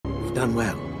You've done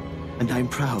well, and I'm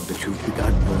proud that you've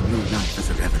begun your new life as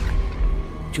a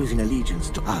Revanite, choosing allegiance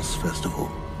to us first of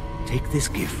all. Take this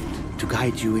gift to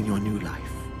guide you in your new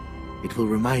life. It will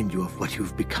remind you of what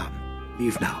you've become.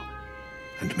 Leave now,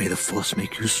 and may the Force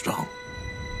make you strong.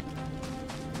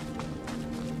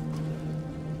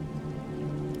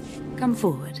 Come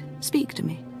forward. Speak to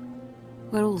me.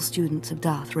 We're all students of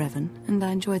Darth Revan, and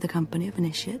I enjoy the company of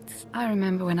initiates. I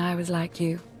remember when I was like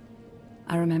you.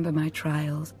 I remember my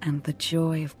trials and the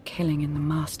joy of killing in the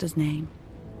Master's name.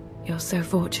 You're so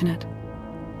fortunate.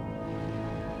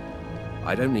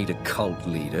 I don't need a cult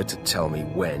leader to tell me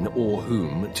when or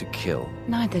whom to kill.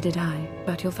 Neither did I,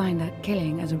 but you'll find that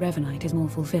killing as a Revanite is more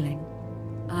fulfilling.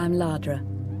 I'm Ladra.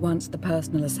 Once the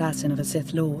personal assassin of a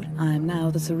Sith Lord, I am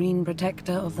now the serene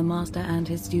protector of the Master and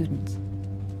his students.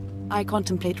 I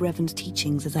contemplate Revan's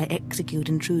teachings as I execute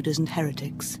intruders and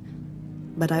heretics,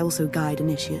 but I also guide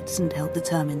initiates and help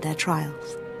determine their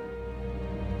trials.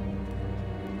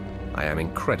 I am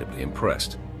incredibly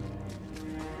impressed.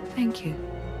 Thank you.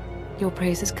 Your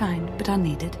praise is kind, but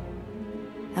unneeded.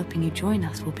 Helping you join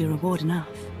us will be reward enough.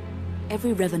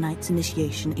 Every Revanite's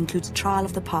initiation includes a trial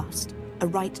of the past, a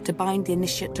rite to bind the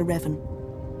initiate to Revan.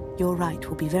 Your rite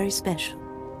will be very special.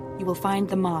 You will find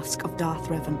the mask of Darth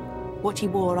Revan, what he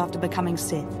wore after becoming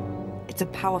Sith. It's a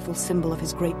powerful symbol of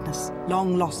his greatness,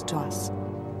 long lost to us.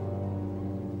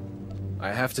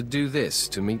 I have to do this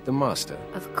to meet the Master.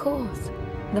 Of course.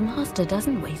 The Master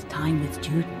doesn't waste time with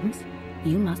students.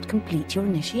 You must complete your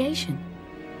initiation.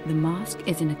 The mask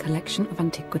is in a collection of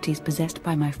antiquities possessed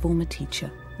by my former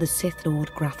teacher, the Sith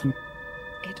Lord Grathans.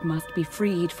 It must be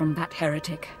freed from that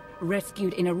heretic,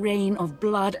 rescued in a rain of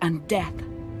blood and death.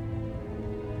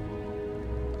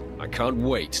 I can't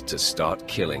wait to start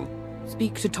killing.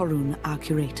 Speak to Torun, our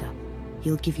curator.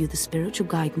 He'll give you the spiritual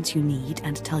guidance you need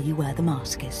and tell you where the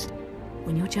mask is.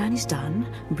 When your journey's done,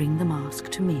 bring the mask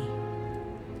to me.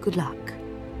 Good luck.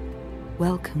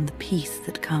 Welcome the peace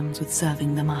that comes with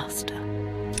serving the Master.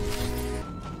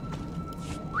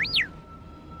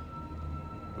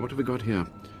 What have we got here?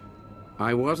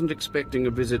 I wasn't expecting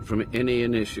a visit from any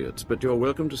initiates, but you're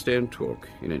welcome to stay and talk,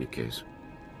 in any case.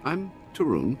 I'm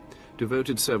Torun,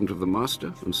 devoted servant of the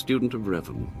Master and student of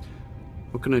Revan.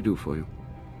 What can I do for you?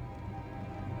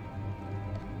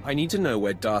 I need to know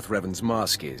where Darth Revan's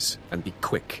mask is, and be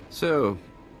quick. So,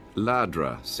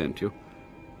 Ladra sent you.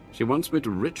 She wants me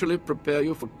to ritually prepare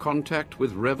you for contact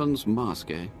with Revan's mask,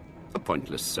 eh? A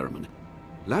pointless ceremony.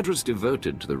 Ladra's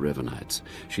devoted to the Revanites.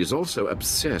 She's also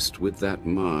obsessed with that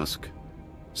mask.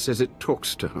 Says it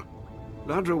talks to her.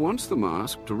 Ladra wants the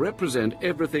mask to represent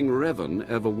everything Revan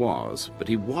ever was, but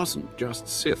he wasn't just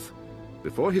Sith.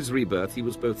 Before his rebirth, he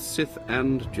was both Sith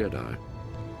and Jedi.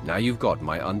 Now you've got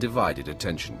my undivided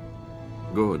attention.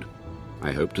 Good.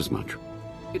 I hoped as much.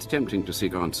 It's tempting to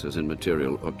seek answers in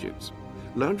material objects.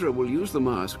 Ladra will use the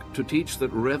mask to teach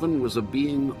that Revan was a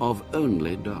being of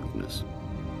only darkness.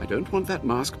 I don't want that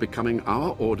mask becoming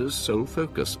our Order's sole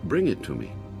focus. Bring it to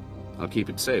me. I'll keep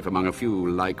it safe among a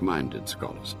few like-minded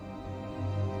scholars.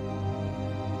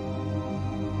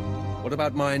 What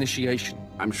about my initiation?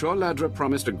 I'm sure Ladra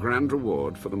promised a grand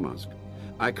reward for the mask.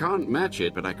 I can't match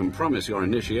it, but I can promise your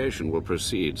initiation will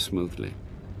proceed smoothly.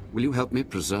 Will you help me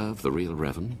preserve the real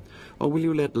Revan? Or will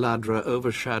you let Ladra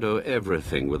overshadow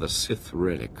everything with a Sith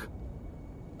relic?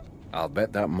 I'll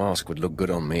bet that mask would look good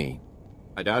on me.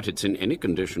 I doubt it's in any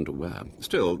condition to wear.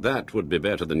 Still, that would be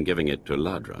better than giving it to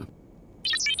Ladra.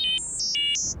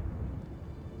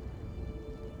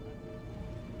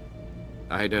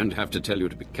 I don't have to tell you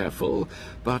to be careful,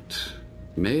 but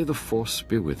may the Force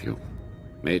be with you.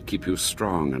 May it keep you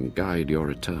strong and guide your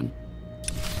return.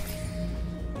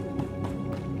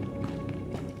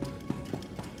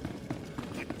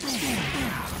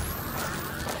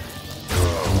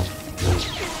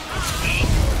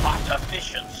 Hot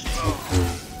efficiency.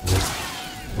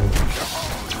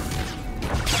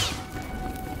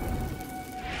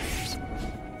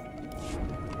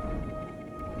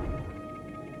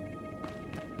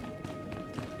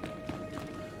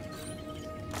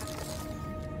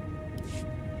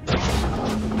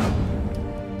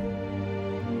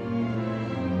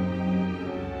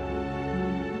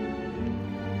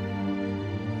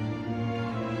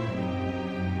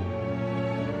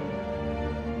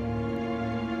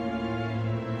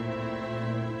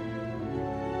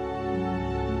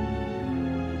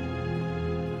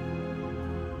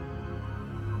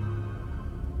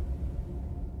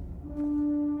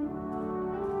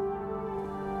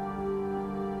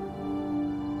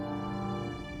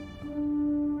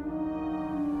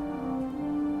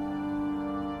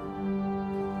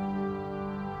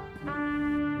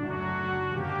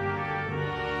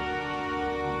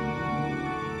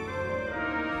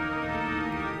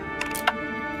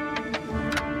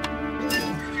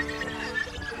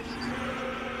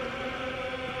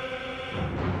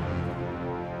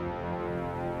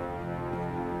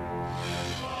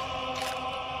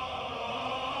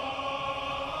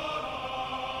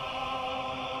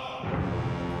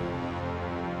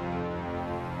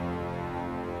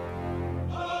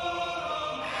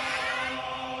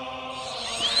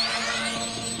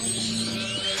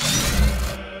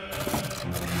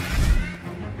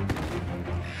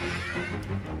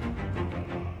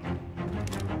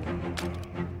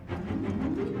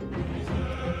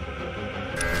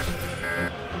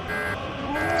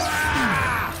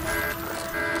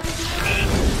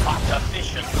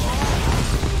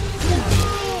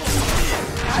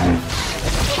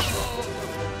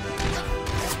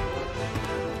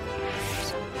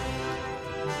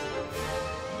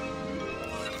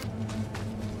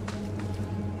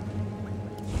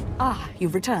 Ah,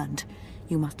 you've returned.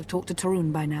 You must have talked to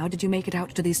Tarun by now. Did you make it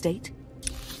out to the estate?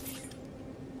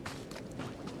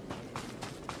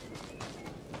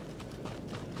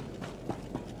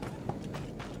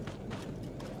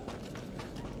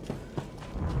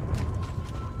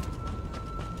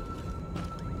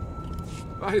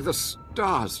 By the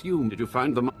stars, did you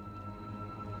find them?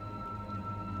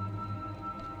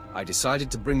 I decided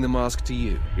to bring the mask to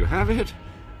you. You have it?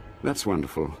 That's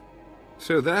wonderful.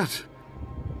 So that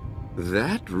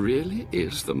really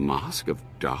is the mask of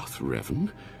Darth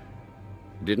Revan?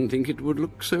 Didn't think it would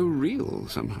look so real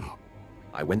somehow.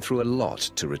 I went through a lot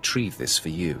to retrieve this for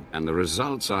you. And the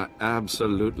results are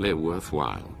absolutely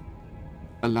worthwhile.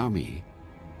 Allow me.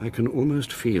 I can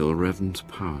almost feel Revan's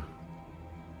power.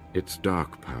 It's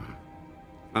dark power.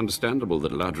 Understandable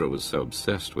that Ladra was so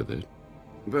obsessed with it.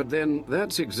 But then,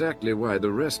 that's exactly why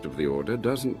the rest of the Order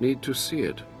doesn't need to see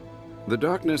it. The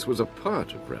darkness was a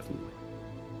part of Revan,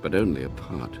 but only a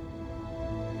part.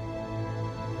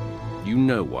 You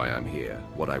know why I'm here,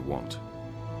 what I want.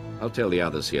 I'll tell the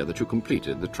others here that you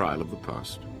completed the trial of the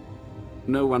past.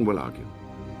 No one will argue.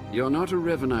 You're not a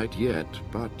Revanite yet,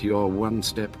 but you're one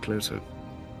step closer.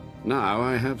 Now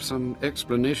I have some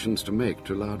explanations to make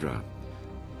to Ladra.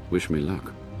 Wish me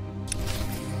luck.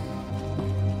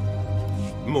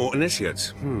 More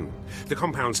initiates. The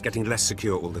compound's getting less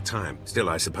secure all the time. Still,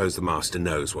 I suppose the Master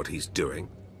knows what he's doing.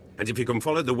 And if you can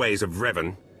follow the ways of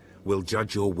Revan, we'll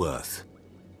judge your worth.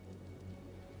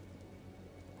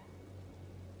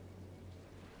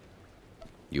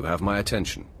 You have my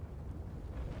attention.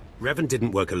 Revan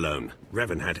didn't work alone.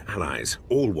 Revan had allies,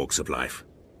 all walks of life.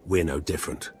 We're no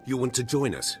different. You want to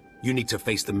join us? You need to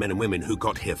face the men and women who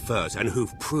got here first and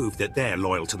who've proved that they're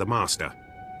loyal to the Master.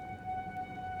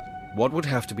 What would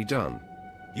have to be done?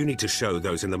 You need to show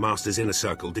those in the Master's inner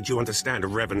circle that you understand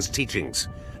Revan's teachings.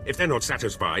 If they're not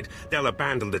satisfied, they'll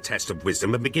abandon the test of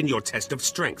wisdom and begin your test of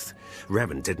strength.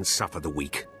 Revan didn't suffer the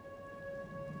weak.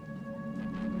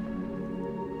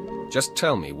 Just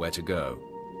tell me where to go.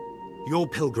 Your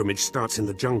pilgrimage starts in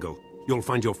the jungle. You'll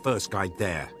find your first guide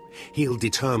there. He'll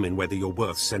determine whether you're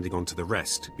worth sending on to the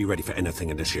rest. Be ready for anything,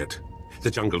 Initiate.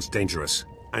 The jungle's dangerous,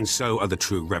 and so are the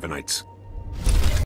true Revanites.